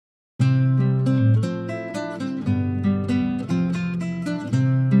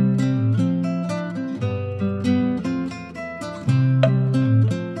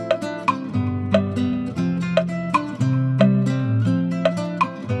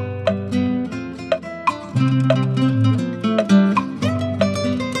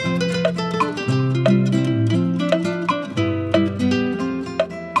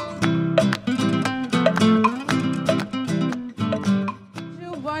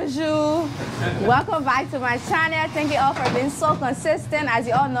Bonjour. Welcome back to my channel. Thank you all for being so consistent. As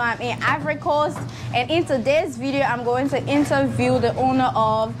you all know, I'm in Ivory Coast, and in today's video, I'm going to interview the owner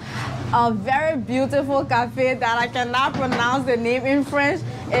of a very beautiful cafe that I cannot pronounce the name in French.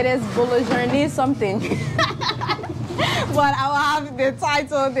 It is Birane something. But I will have the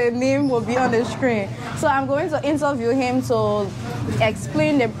title, the name will be on the screen. So I'm going to interview him to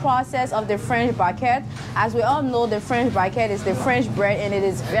explain the process of the French Baguette. As we all know, the French Baguette is the French bread, and it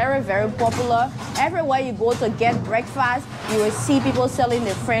is very, very popular. Everywhere you go to get breakfast, you will see people selling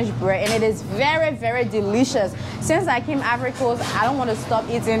the French bread, and it is very, very delicious. Since I came Ivory Coast, I don't want to stop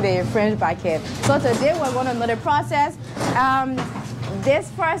eating the French Baguette. So today we're going to know the process.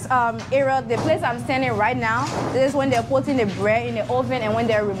 This first area, the place I'm standing right now, this is when they're putting the bread in the oven and when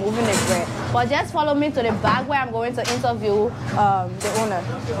they're removing the bread. But just follow me to the back where I'm going to interview the owner.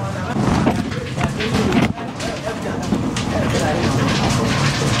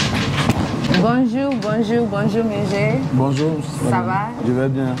 Bonjour, bonjour, bonjour, Mégé. Bonjour. Ça va? Je vais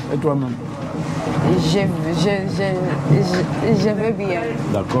bien. Et toi-même? Je vais bien.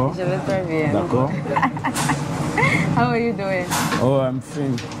 D'accord. Je vais très bien. D'accord. How are you doing? Oh, I'm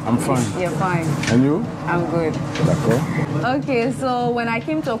fine. I'm fine. You're fine. And you? I'm good. D'accord. Okay, so when I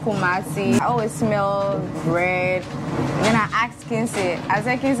came to Kumasi, I always smell bread. Then I asked Kinsey, I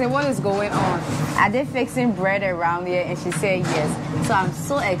said, Kinsey, what is going on? Are they fixing bread around here? And she said yes. So I'm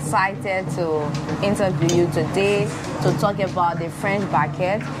so excited to interview you today to talk about the French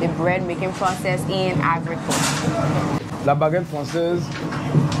Baguette, the bread making process in Ivory Coast. La baguette française,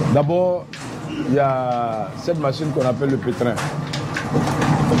 d'abord, il y a cette machine qu'on appelle le pétrin.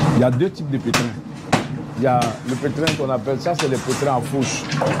 Il y a deux types de pétrins. Il y a le pétrin qu'on appelle, ça c'est le pétrin en fourche.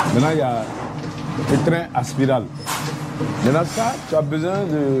 Maintenant il y a le pétrin à spirale. Maintenant ça, tu as besoin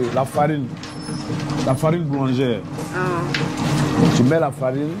de la farine boulangère. Tu mets la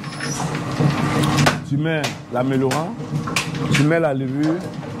farine, tu mets l'amélorant, tu mets la levure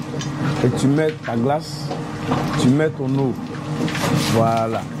et tu mets ta glace, tu mets ton eau.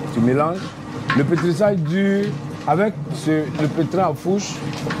 Voilà, tu mélanges. Le pétrissage dure, avec le pétrin à fourche,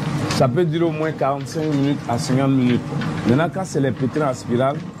 ça peut durer au moins 45 minutes à 50 minutes. Maintenant, quand c'est les pétrins à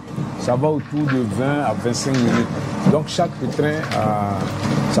spirale, ça va autour de 20 à 25 minutes. Donc, chaque pétrin a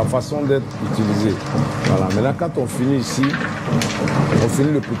sa façon d'être utilisé. Voilà. Maintenant, quand on finit ici, on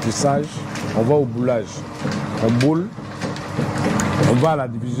finit le pétrissage, on va au boulage. On boule, on va à la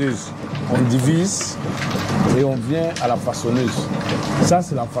diviseuse, on divise et on vient à la façonneuse. Ça,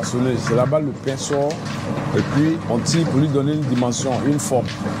 c'est la façonneuse. C'est là-bas le pain sort et puis on tire pour lui donner une dimension, une forme.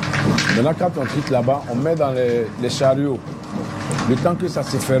 Maintenant, quand on quitte là-bas, on met dans les chariots. Le temps que ça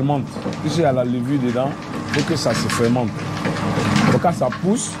se fermente, puisqu'il y a la levure dedans, il faut que ça se fermente. Donc quand ça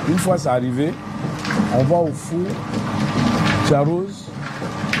pousse, une fois c'est arrivé, on va au four, tu arroses,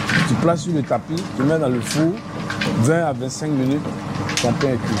 tu places sur le tapis, tu mets dans le four, 20 à 25 minutes, ton pain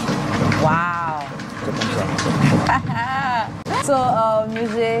est cuit. Wow! C'est comme ça. So,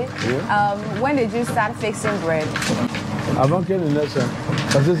 Mégé, when did you start fixing bread? Avant qu'elle ne naisse,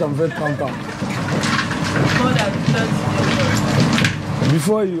 parce que ça me fait 30 ans.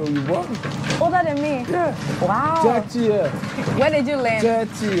 Before you born? Older than me? Yeah. Wow. 30 years. Where did you learn?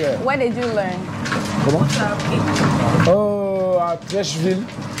 30 years. Where did you learn? Comment? Oh, à Trècheville.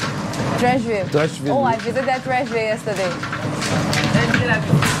 Trècheville. Trècheville. Oh, I visited Trècheville yesterday.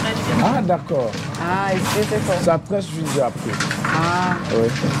 Ah, d'accord. Ah, it's beautiful. C'est à Trècheville j'ai appris. Ah. Oui.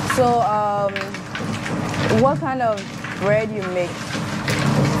 So, what kind of bread you make?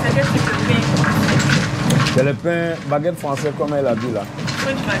 C'est le pain baguette français comme elle a dit là.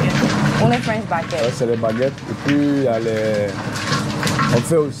 French baguette. Only French baguette. Ouais, c'est les baguettes. Et puis il y a on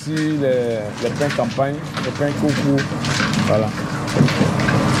fait aussi les pains campagne, les pains coucou. Voilà.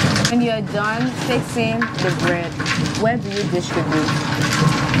 When you're done fixing the bread, where do you distribute?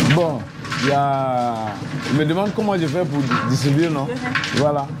 Bon, il y a... Je me demande comment je fais pour distribuer, non?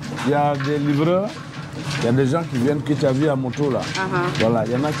 Voilà. Il y a des livreurs, il y a des gens qui viennent, que tu as vu à moto là. Voilà,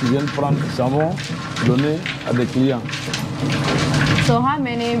 il y en a qui viennent prendre, ça vont donner à des clients. So how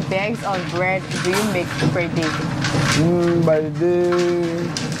many bags of bread do you make per day?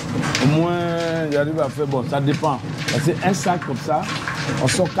 Au moins, j'arrive à faire, bon, ça dépend. Parce que un sac comme ça, on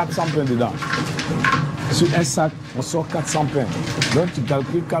sort 400 pains dedans. Sur un sac, on sort 400 pains. Donc tu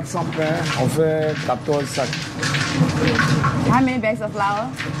calcules 400 pains, on fait 14 sacs. How many bags of flour?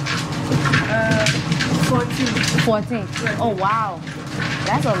 14. 14? Oh wow,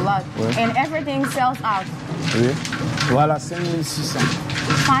 that's a lot. Ouais. And everything sells out? Oui. Voilà, 5600.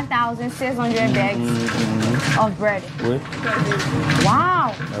 5,600 bags of bread. Oui.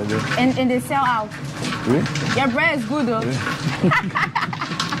 Wow. Oui. And they sell out. Oui. Your bread is good though. Oui.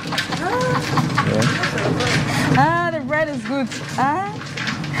 Ah, the bread is good.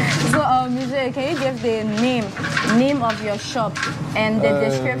 So, Monsieur, can you give the name of your shop and the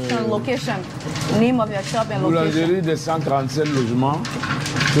description, location, name of your shop and location? Boulangerie des 137 logements.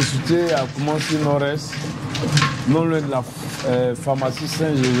 C'est situé à Koumansi Nord-Est, non loin de la pharmacie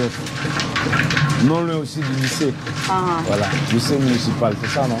Saint-Joseph, non loin aussi du lycée. Voilà, lycée municipal, c'est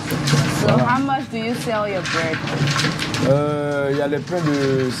ça, non? So, voilà. How much do you sell your bread? Il y a les pains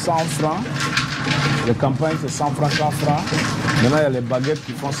de 100 francs. Les campagnes, c'est 100 francs, 100 francs. Maintenant, il y a les baguettes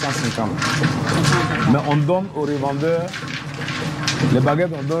qui font 150. Mais on donne aux revendeurs, les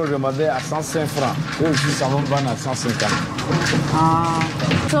baguettes, on donne aux revendeurs à 105 francs. Eux aussi, ça va vendre à 150.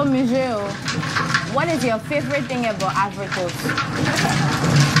 So, Monsieur, what is your favorite thing about Ivory Coast?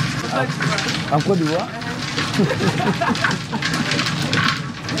 En Côte d'Ivoire?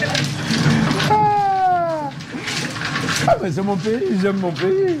 Ah, mais c'est mon pays, j'aime mon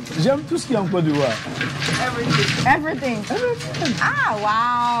pays. J'aime tout ce qui est en Côte d'Ivoire. Everything. Ah,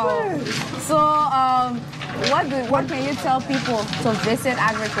 wow. Yeah. So, what can you tell people to visit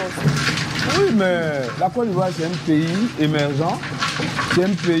Ivory Coast? Oui, mais la Côte d'Ivoire, c'est un pays émergent. C'est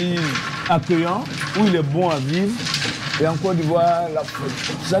un pays accueillant, où il est bon à vivre. Et en Côte d'Ivoire,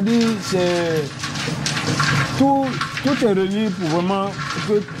 c'est-à-dire, tout est relié pour vraiment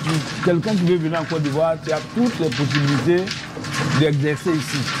que quelqu'un qui veut venir en Côte d'Ivoire, tu as toutes les possibilités d'exercer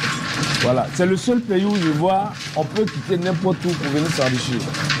ici. Voilà, c'est le seul pays où je vois, on peut quitter n'importe où pour venir s'enrichir.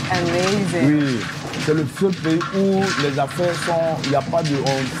 Amazing. Oui, c'est le seul pays où les affaires sont, on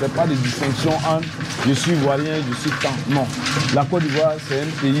ne fait pas de distinction entre je suis ivoirien, je suis tant. Non, la Côte d'Ivoire, c'est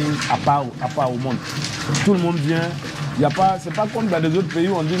un pays à part au monde. Tout le monde vient. C'est pas comme dans les autres pays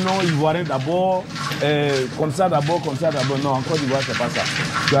où on dit non, ivoirien d'abord, comme ça d'abord, comme ça d'abord. Non, en Côte d'Ivoire, c'est pas ça.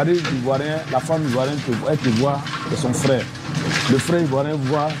 Tu arrives ivoirien, la femme ivoirienne, elle te voit, c'est son frère. Le frère ivoirien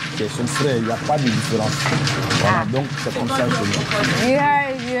voit, c'est son frère. Il n'y a pas de différence. Voilà, donc c'est comme ça. You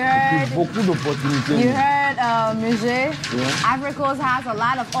heard. Beaucoup d'opportunités. You heard, Monsieur. Yeah. Ivory Coast has a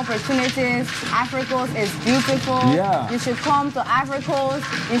lot of opportunities. Ivory Coast is beautiful. Yeah. You should come to Ivory Coast.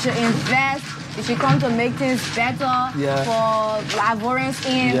 You should invest. You should come to make things better for Ivorians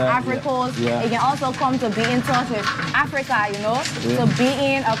in Ivory Coast. You can also come to be in touch with Africa, you know, to be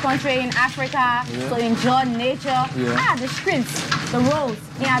in a country in Africa, to enjoy nature. The streets, the roads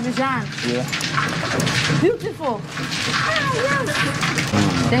in Abidjan. Beautiful.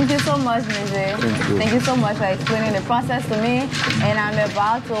 Thank you so much, Monsieur. Thank you so much for explaining the process to me. And I'm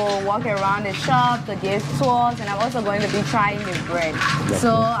about to walk around the shop to give tours, and I'm also going to be trying the bread.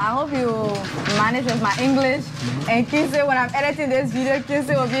 So I hope you manage with my English. And Kisse, when I'm editing this video,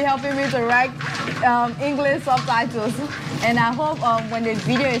 Kisse will be helping me to write English subtitles. And I hope when the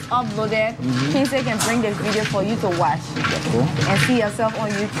video is uploaded, Kisse can bring the video for you to watch and see yourself on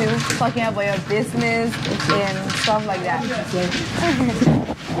YouTube talking about your business and stuff like that.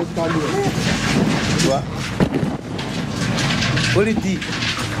 Tu vois? Politique,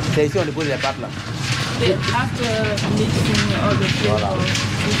 c'est ici on dépose les pâtes là. After mixing all the flavors,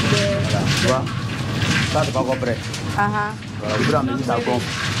 tu vois? Ça c'est pas encore prêt. Voilà, au fur et à mesure ça gonfle.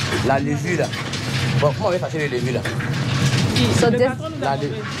 La levure là. Bon, comment on va chercher les levures là?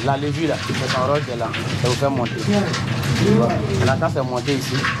 La levure là, c'est son rôle là. Ça vous fait monter. Là quand c'est monté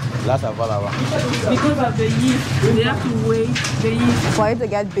ici, là ça va là-bas. Because of the yeast, they have to wait the yeast for it to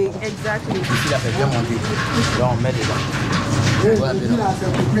get big. Exactly. Ici là c'est bien monté. Donc on met dedans.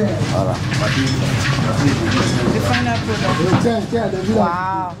 Voilà. The final product.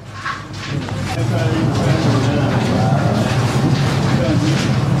 Wow.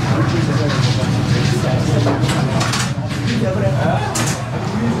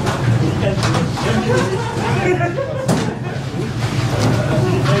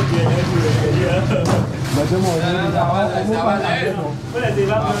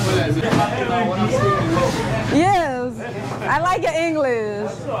 Yes, I like your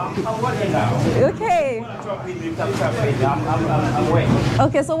English. Okay.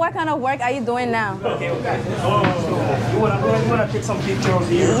 Okay, so what kind of work are you doing now? Okay. You want to take some pictures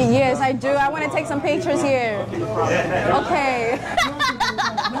here? Yes, I do. I want to take some pictures here. Okay.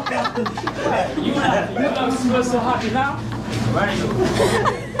 You're so happy now?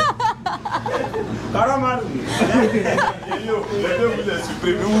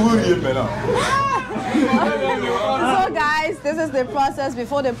 So guys, this is the process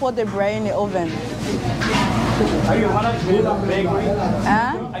before they put the bread in the oven. Are you management of bakery?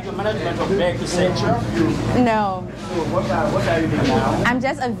 Huh? Are you management of bakery sector? No. So what are you doing now? I'm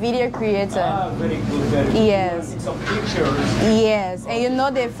just a video creator. Ah, very good, very good. Yes. Some pictures. Yes, and you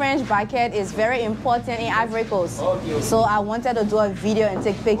know the French Baguette is very important in Ivory Coast. Okay. So I wanted to do a video and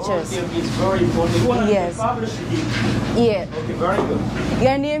take pictures. Okay, it's very important. You want Yes. to publish it? Yeah. Okay, very good.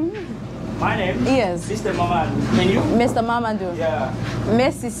 Your name? My name? Yes. Mr. Mamadou. Can you? Mr. Mamadou. Yeah.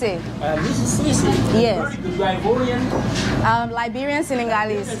 Miss Cisse. Mrs. Cisse. Yes. Very good. You are Ivorian? Liberian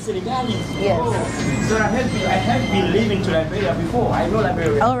Senegalese. Senegalese. Yes. Oh. So I have been living to Liberia before. I know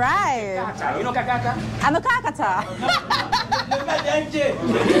Liberia. All right. Kakata. You know Kakata? I'm a Kakata.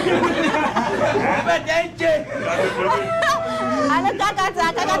 I'm a Kakata.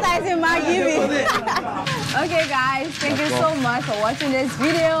 Kakata is in my giving. Okay guys, thank you so much for watching this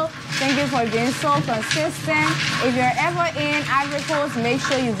video. Thank you for being so consistent. If you're ever in Ivory Coast, make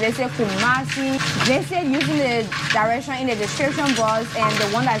sure you visit Kumasi. Visit using the direction in the description box and the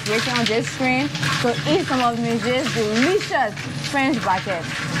one that's written on this screen to eat some of Muj's delicious French baguette.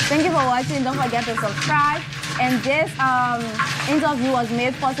 Thank you for watching. Don't forget to subscribe. And this interview was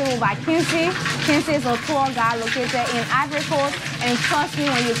made possible by Kinsey. Kinsey is a tour guide located in Ivory Coast. And trust me,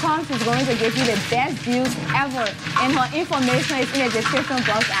 when you come, she's going to give you the best views ever. And her information is in the description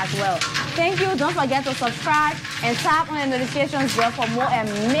box as well. Thank you. Don't forget to subscribe and tap on the notifications bell for more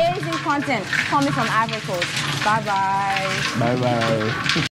amazing content coming from Ivory Coast. Bye-bye. Bye-bye.